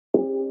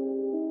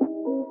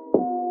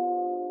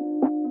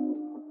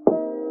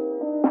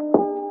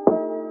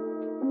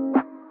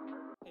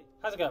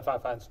How's it going,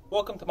 fight fans?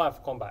 Welcome to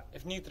mindforcombat.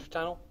 If you're new to the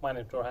channel, my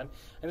name is Rohan,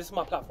 and this is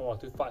my platform where I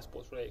do fight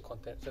sports related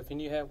content. So if you're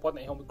new here, why don't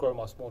you help me grow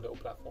my small little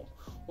platform?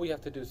 All you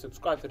have to do is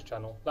subscribe to the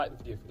channel, like the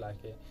video if you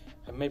like it,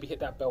 and maybe hit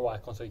that bell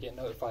icon so you get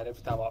notified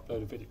every time I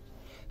upload a video.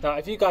 Now,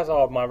 if you guys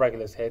are my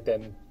regulars here,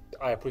 then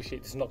I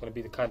appreciate this is not going to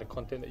be the kind of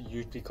content that you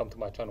usually come to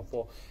my channel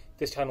for.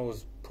 This channel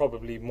is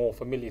probably more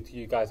familiar to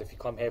you guys if you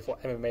come here for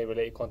MMA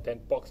related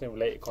content, boxing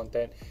related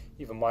content,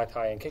 even Muay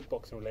Thai and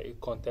kickboxing related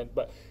content.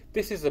 But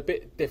this is a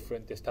bit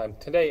different this time.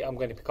 Today I'm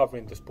going to be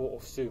covering the sport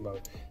of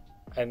sumo.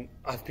 And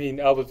I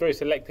was very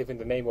selective in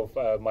the name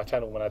of my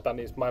channel when I done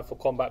it. It's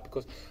mindforcombat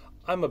because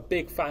I'm a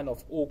big fan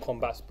of all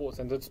combat sports,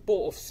 and the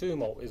sport of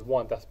sumo is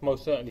one that's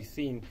most certainly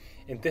seen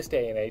in this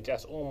day and age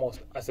as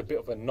almost as a bit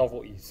of a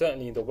novelty,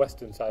 certainly in the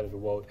Western side of the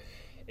world.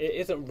 It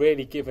isn't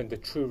really given the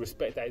true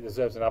respect that it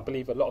deserves, and I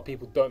believe a lot of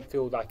people don't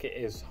feel like it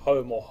is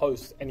home or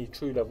hosts any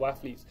true level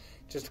athletes,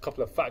 just a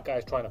couple of fat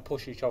guys trying to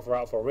push each other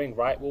out of a ring,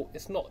 right? Well,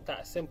 it's not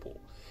that simple.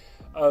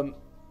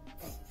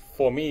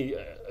 For me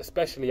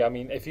especially, I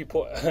mean, if you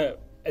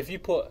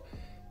put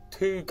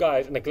two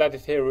guys in a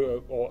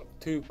gladiatorial, or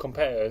two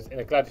competitors in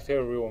a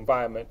gladiatorial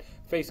environment,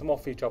 face them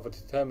off each other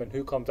to determine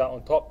who comes out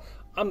on top,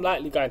 I'm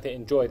likely going to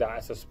enjoy that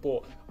as a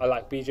sport. I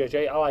like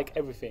BJJ, I like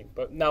everything.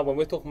 But now when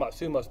we're talking about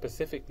sumo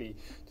specifically,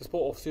 the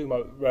sport of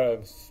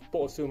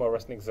sumo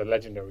wrestling is a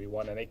legendary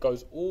one, and it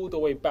goes all the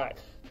way back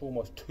to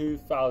almost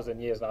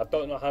 2,000 years. Now, I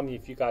don't know how many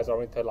of you guys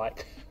are into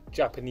like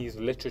Japanese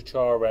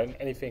literature and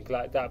anything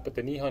like that, but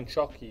the Nihon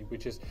Shoki,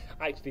 which is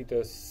actually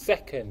the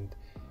second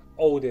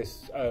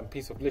oldest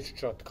piece of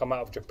literature to come out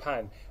of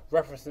Japan,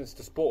 references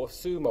the sport of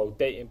sumo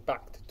dating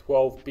back to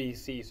 12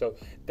 BC. So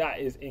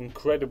that is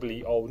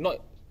incredibly old.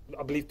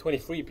 I believe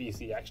 23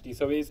 BC actually,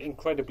 so it is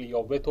incredibly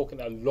old. We're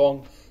talking a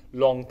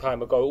long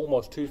time ago,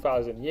 almost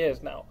 2,000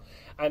 years now.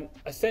 And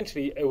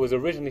essentially it was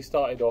originally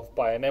started off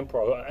by an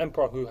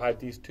emperor who had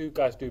these two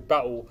guys do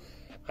battle,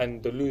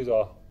 and the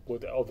loser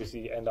would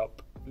obviously end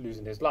up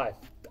losing his life.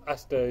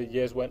 As the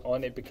years went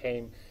on, it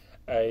became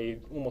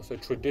almost a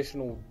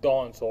traditional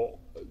dance, or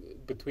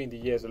between the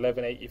years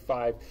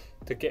 1185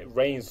 to get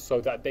rains so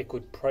that they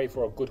could pray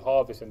for a good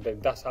harvest, and then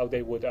that's how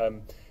they would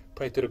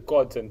pray to the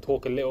gods and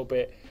talk a little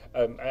bit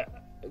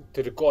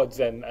to the gods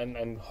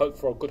and hope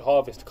for a good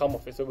harvest to come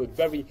off it. So it was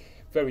very,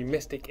 very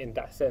mystic in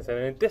that sense. And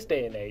in this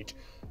day and age,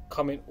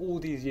 coming all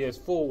these years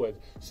forward,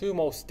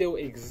 sumo still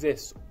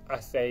exists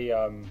as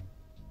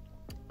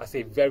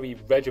a very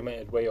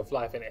regimented way of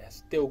life, and it has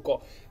still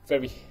got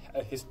very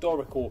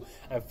historical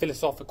and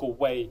philosophical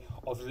way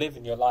of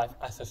living your life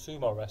as a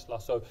sumo wrestler.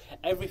 So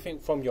everything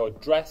from your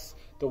dress,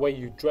 the way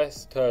you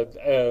dress, to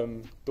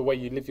the way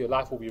you live your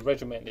life will be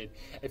regimented.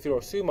 If you're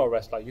a sumo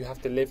wrestler, you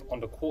have to live on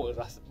the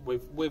quarters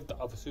with the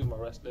other sumo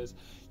wrestlers.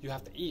 You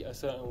have to eat a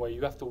certain way.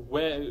 You have to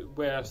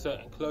wear a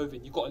certain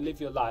clothing. You've got to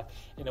live your life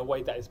in a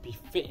way that is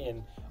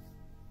befitting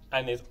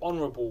and is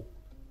honourable,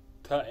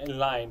 in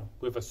line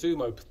with a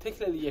sumo,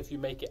 particularly if you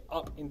make it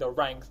up in the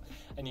ranks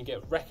and you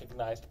get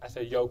recognized as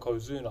a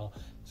yokozuna.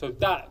 So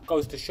that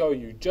goes to show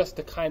you just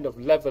the kind of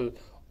level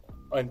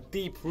and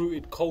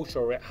deep-rooted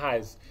culture it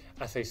has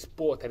as a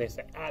sport, and it's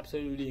an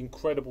absolutely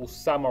incredible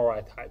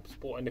samurai type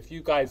sport. And if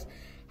you guys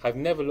have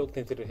never looked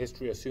into the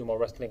history of sumo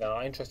wrestling and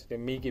are interested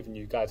in me giving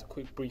you guys a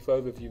quick brief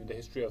overview of the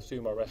history of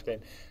sumo wrestling,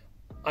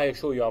 I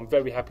assure you I'm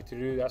very happy to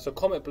do that. So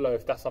comment below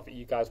if that's something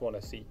you guys want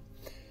to see.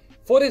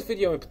 For this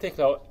video in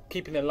particular,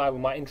 keeping in line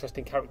with my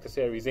interesting character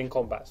series in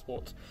combat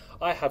sports,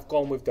 I have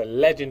gone with the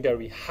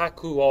legendary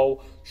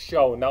Hakuhō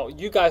Shō. Now,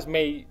 you guys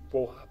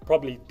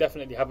probably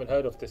definitely haven't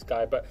heard of this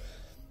guy, but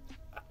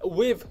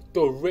with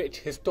the rich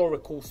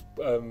historical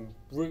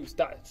roots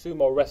that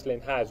sumo wrestling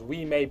has,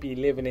 we may be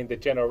living in the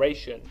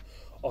generation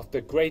of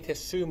the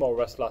greatest sumo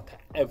wrestler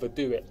to ever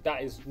do it.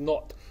 That is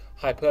not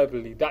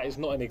hyperbole, that is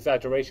not an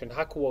exaggeration.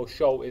 Hakuhō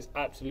Shō is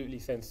absolutely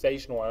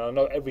sensational, and I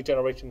know every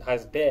generation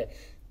has their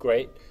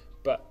great,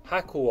 but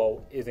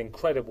Hakuhō is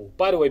incredible.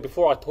 By the way,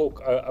 before I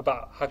talk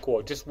about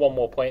Hakuhō, just one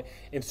more point.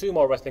 In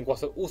sumo wrestling,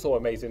 what's also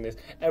amazing is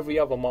every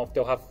other month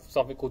they'll have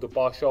something called the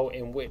bar show,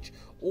 in which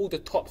all the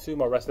top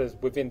sumo wrestlers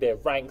within their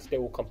ranks, they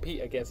will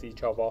compete against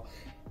each other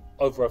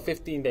over a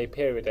 15-day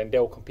period, and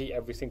they'll compete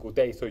every single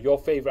day. So your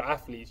favorite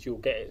athletes, you'll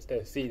get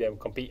to see them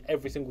compete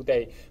every single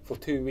day for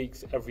 2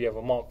 weeks every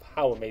other month.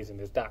 How amazing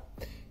is that?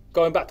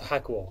 Going back to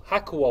Hakuhō.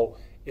 Hakuhō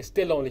is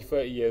still only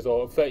 30 years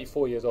old,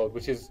 34 years old,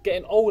 which is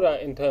getting older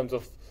in terms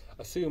of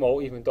a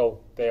sumo, even though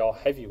they are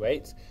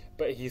heavyweights.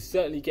 But he's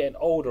certainly getting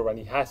older, and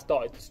he has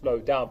started to slow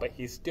down, but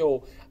he's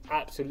still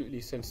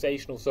absolutely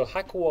sensational. So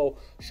Hakuhō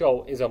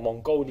Shō is a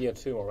Mongolian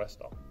sumo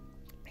wrestler.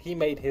 He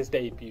made his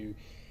debut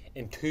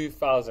in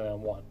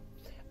 2001.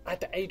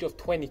 At the age of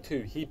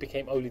 22, he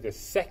became only the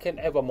second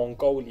ever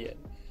Mongolian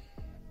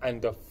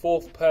and the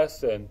fourth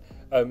person,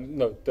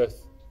 the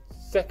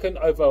second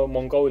ever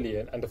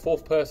Mongolian and the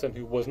fourth person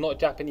who was not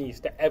Japanese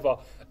to ever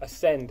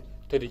ascend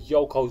to the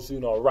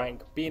yokozuna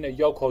rank. Being a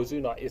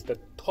yokozuna is the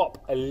top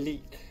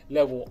elite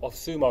level of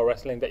sumo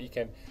wrestling that you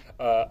can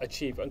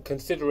achieve, and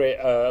consider it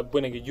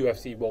winning a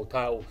UFC world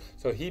title.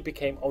 So he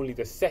became only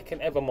the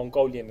second ever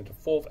Mongolian and the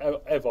fourth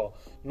ever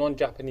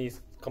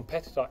non-Japanese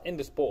competitor in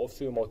the sport of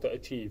sumo to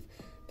achieve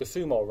the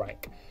sumo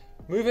rank.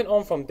 Moving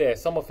on from there,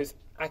 some of his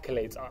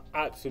accolades are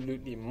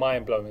absolutely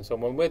mind-blowing. So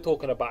when we're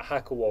talking about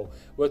Hakuho,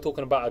 we're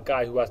talking about a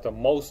guy who has the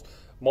most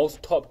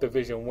top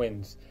division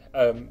wins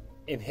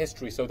in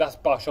history. So that's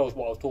Basho is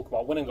what I was talking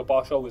about. Winning a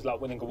Basho is like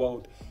winning a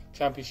world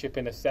championship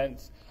in a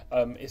sense.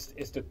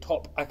 It's the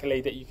top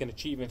accolade that you can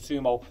achieve in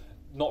sumo,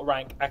 not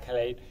rank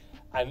accolade.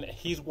 And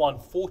he's won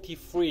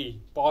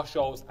 43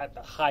 Bashos at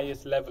the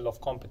highest level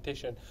of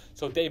competition.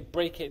 So they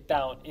break it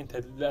down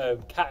into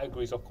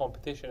categories of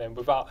competition, and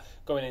without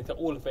going into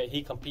all of it,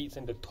 he competes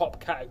in the top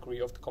category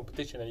of the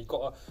competition, and you've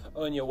got to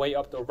earn your way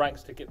up the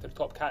ranks to get to the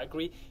top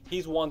category.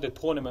 He's won the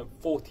tournament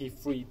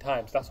 43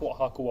 times. That's what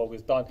Hakuho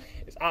has done.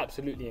 It's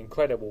absolutely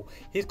incredible.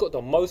 He's got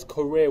the most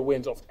career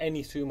wins of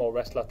any sumo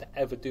wrestler to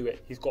ever do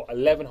it. He's got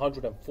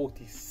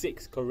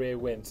 1,146 career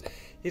wins.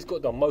 He's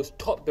got the most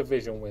top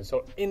division wins.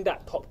 So in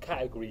that top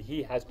category,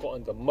 he has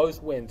gotten the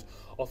most wins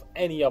of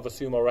any other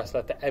sumo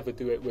wrestler to ever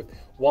do it, with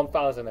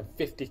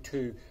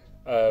 1,052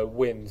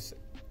 wins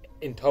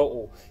in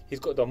total. He's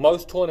got the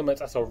most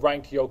tournaments as a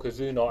ranked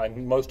Yokozuna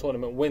and most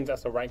tournament wins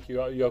as a ranked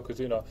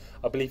Yokozuna.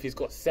 I believe he's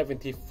got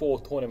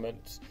 74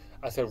 tournaments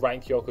as a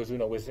ranked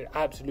Yokozuna, which is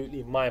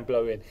absolutely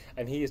mind-blowing.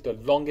 And he is the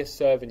longest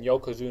serving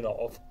Yokozuna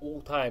of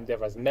all time. There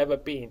has never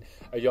been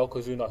a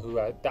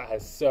Yokozuna that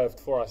has served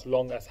for as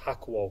long as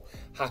Hakuho.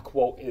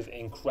 Hakuho is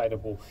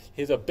incredible.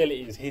 His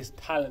abilities, his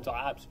talents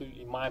are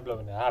absolutely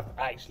mind-blowing. And I've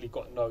actually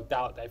got no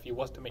doubt that if he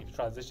was to make the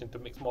transition to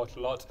mixed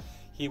martial arts,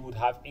 he would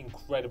have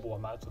incredible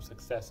amounts of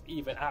success.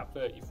 Even at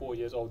 34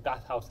 years old,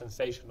 that's how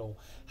sensational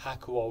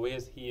Hakuho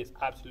is. He is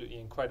absolutely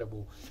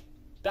incredible.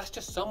 That's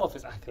just some of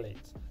his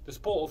accolades. The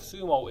sport of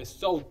sumo is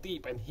so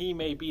deep, and he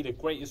may be the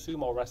greatest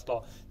sumo wrestler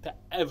to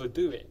ever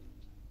do it.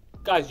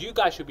 Guys, you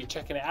guys should be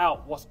checking it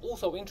out. What's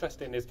also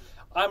interesting is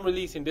I'm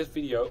releasing this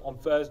video on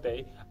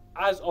Thursday.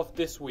 As of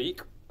this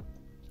week,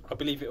 I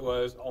believe it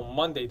was on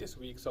Monday this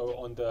week, so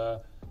on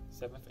the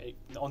 7th, 8th,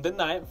 on the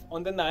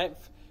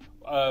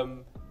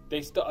 9th,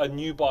 a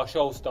new bar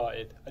show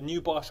started.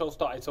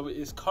 So it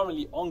is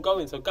currently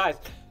ongoing. So guys,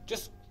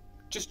 just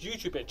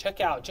YouTube it, check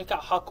out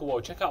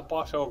Hakuho, check out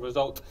Basho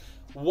results,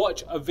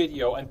 watch a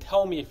video and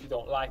tell me if you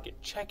don't like it.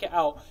 Check it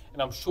out,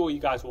 and I'm sure you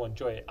guys will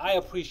enjoy it. I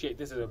appreciate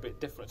this is a bit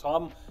different,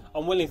 so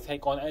I'm willing to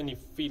take on any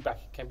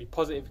feedback. It can be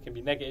positive, it can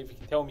be negative. You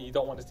can tell me you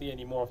don't want to see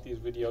any more of these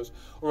videos,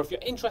 or if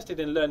you're interested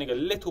in learning a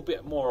little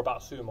bit more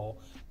about sumo,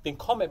 then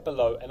comment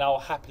below and I'll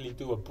happily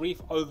do a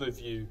brief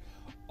overview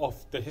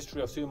of the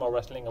history of sumo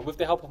wrestling. And with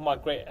the help of my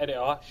great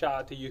editor, shout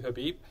out to you,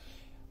 Habib,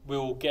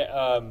 we'll get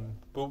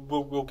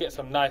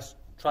some nice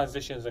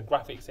transitions and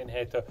graphics in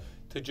here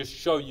to just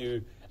show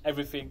you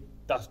everything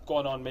that's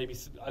gone on, maybe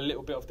a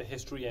little bit of the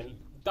history, and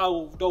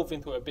dove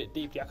into it a bit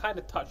deeply. I kind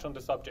of touched on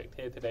the subject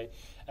here today,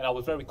 and I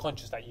was very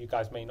conscious that you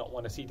guys may not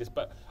want to see this,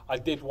 but I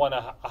did want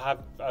to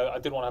have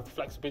the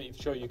flexibility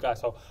to show you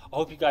guys. So I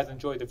hope you guys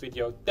enjoyed the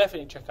video.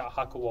 Definitely check out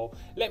Hakuho.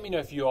 Let me know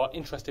if you are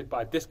interested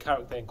by this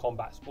character in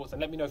combat sports,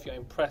 and let me know if you're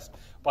impressed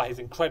by his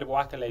incredible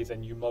accolades,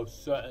 and you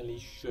most certainly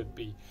should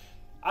be.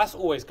 As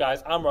always,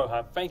 guys, I'm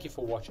Rohan. Thank you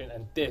for watching,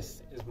 and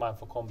this is Mind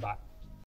for Combat.